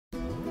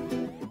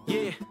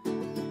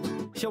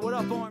what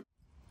up, Arm?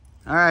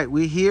 All right,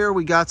 we here.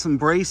 We got some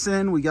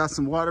bracing. We got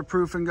some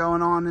waterproofing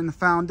going on in the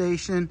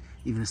foundation,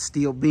 even a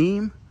steel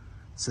beam.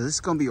 So this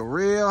is going to be a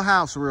real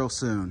house real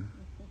soon.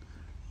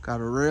 Got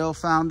a real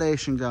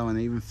foundation going,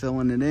 even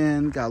filling it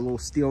in. Got little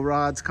steel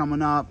rods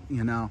coming up,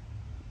 you know.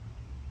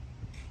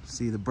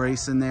 See the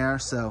bracing there?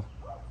 So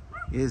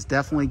it is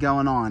definitely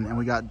going on. And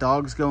we got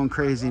dogs going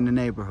crazy in the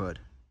neighborhood.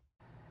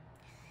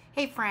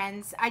 Hey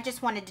friends, I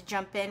just wanted to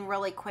jump in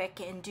really quick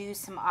and do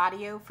some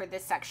audio for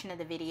this section of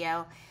the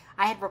video.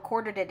 I had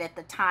recorded it at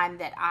the time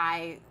that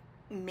I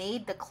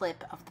made the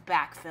clip of the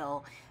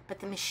backfill, but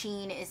the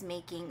machine is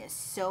making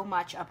so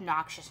much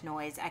obnoxious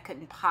noise I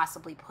couldn't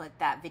possibly put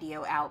that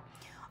video out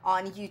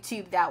on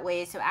YouTube that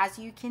way. So as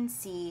you can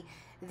see,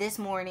 this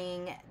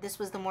morning, this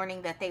was the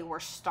morning that they were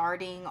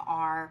starting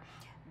our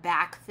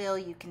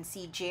backfill. You can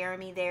see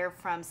Jeremy there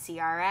from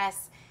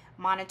CRS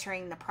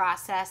monitoring the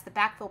process. The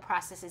backfill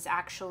process is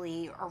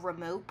actually a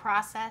remote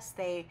process.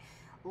 They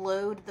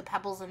load the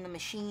pebbles in the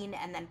machine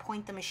and then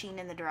point the machine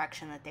in the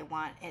direction that they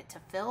want it to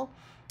fill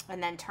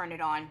and then turn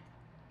it on,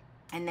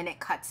 and then it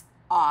cuts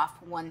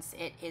off once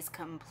it is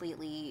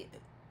completely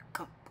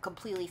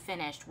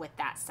finished with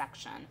that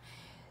section.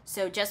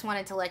 So just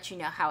wanted to let you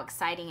know how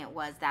exciting it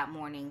was that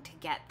morning to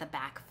get the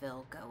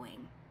backfill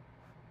going.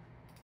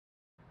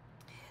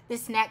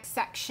 This next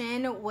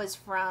section was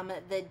from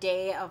the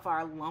day of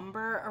our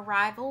lumber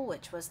arrival,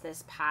 which was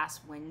this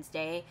past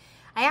Wednesday.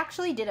 I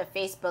actually did a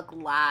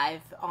Facebook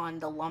Live on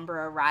the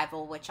lumber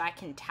arrival, which I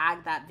can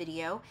tag that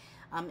video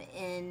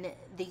in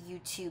the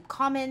YouTube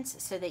comments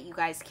so that you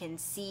guys can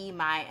see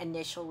my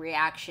initial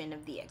reaction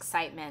of the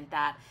excitement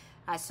that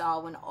I saw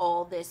when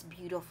all this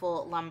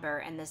beautiful lumber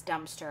and this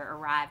dumpster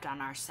arrived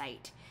on our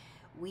site.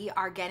 We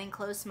are getting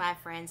close, my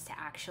friends, to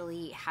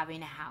actually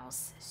having a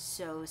house.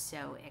 So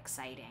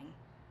exciting.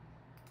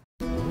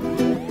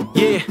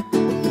 Yeah.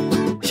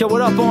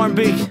 What up,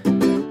 R&B?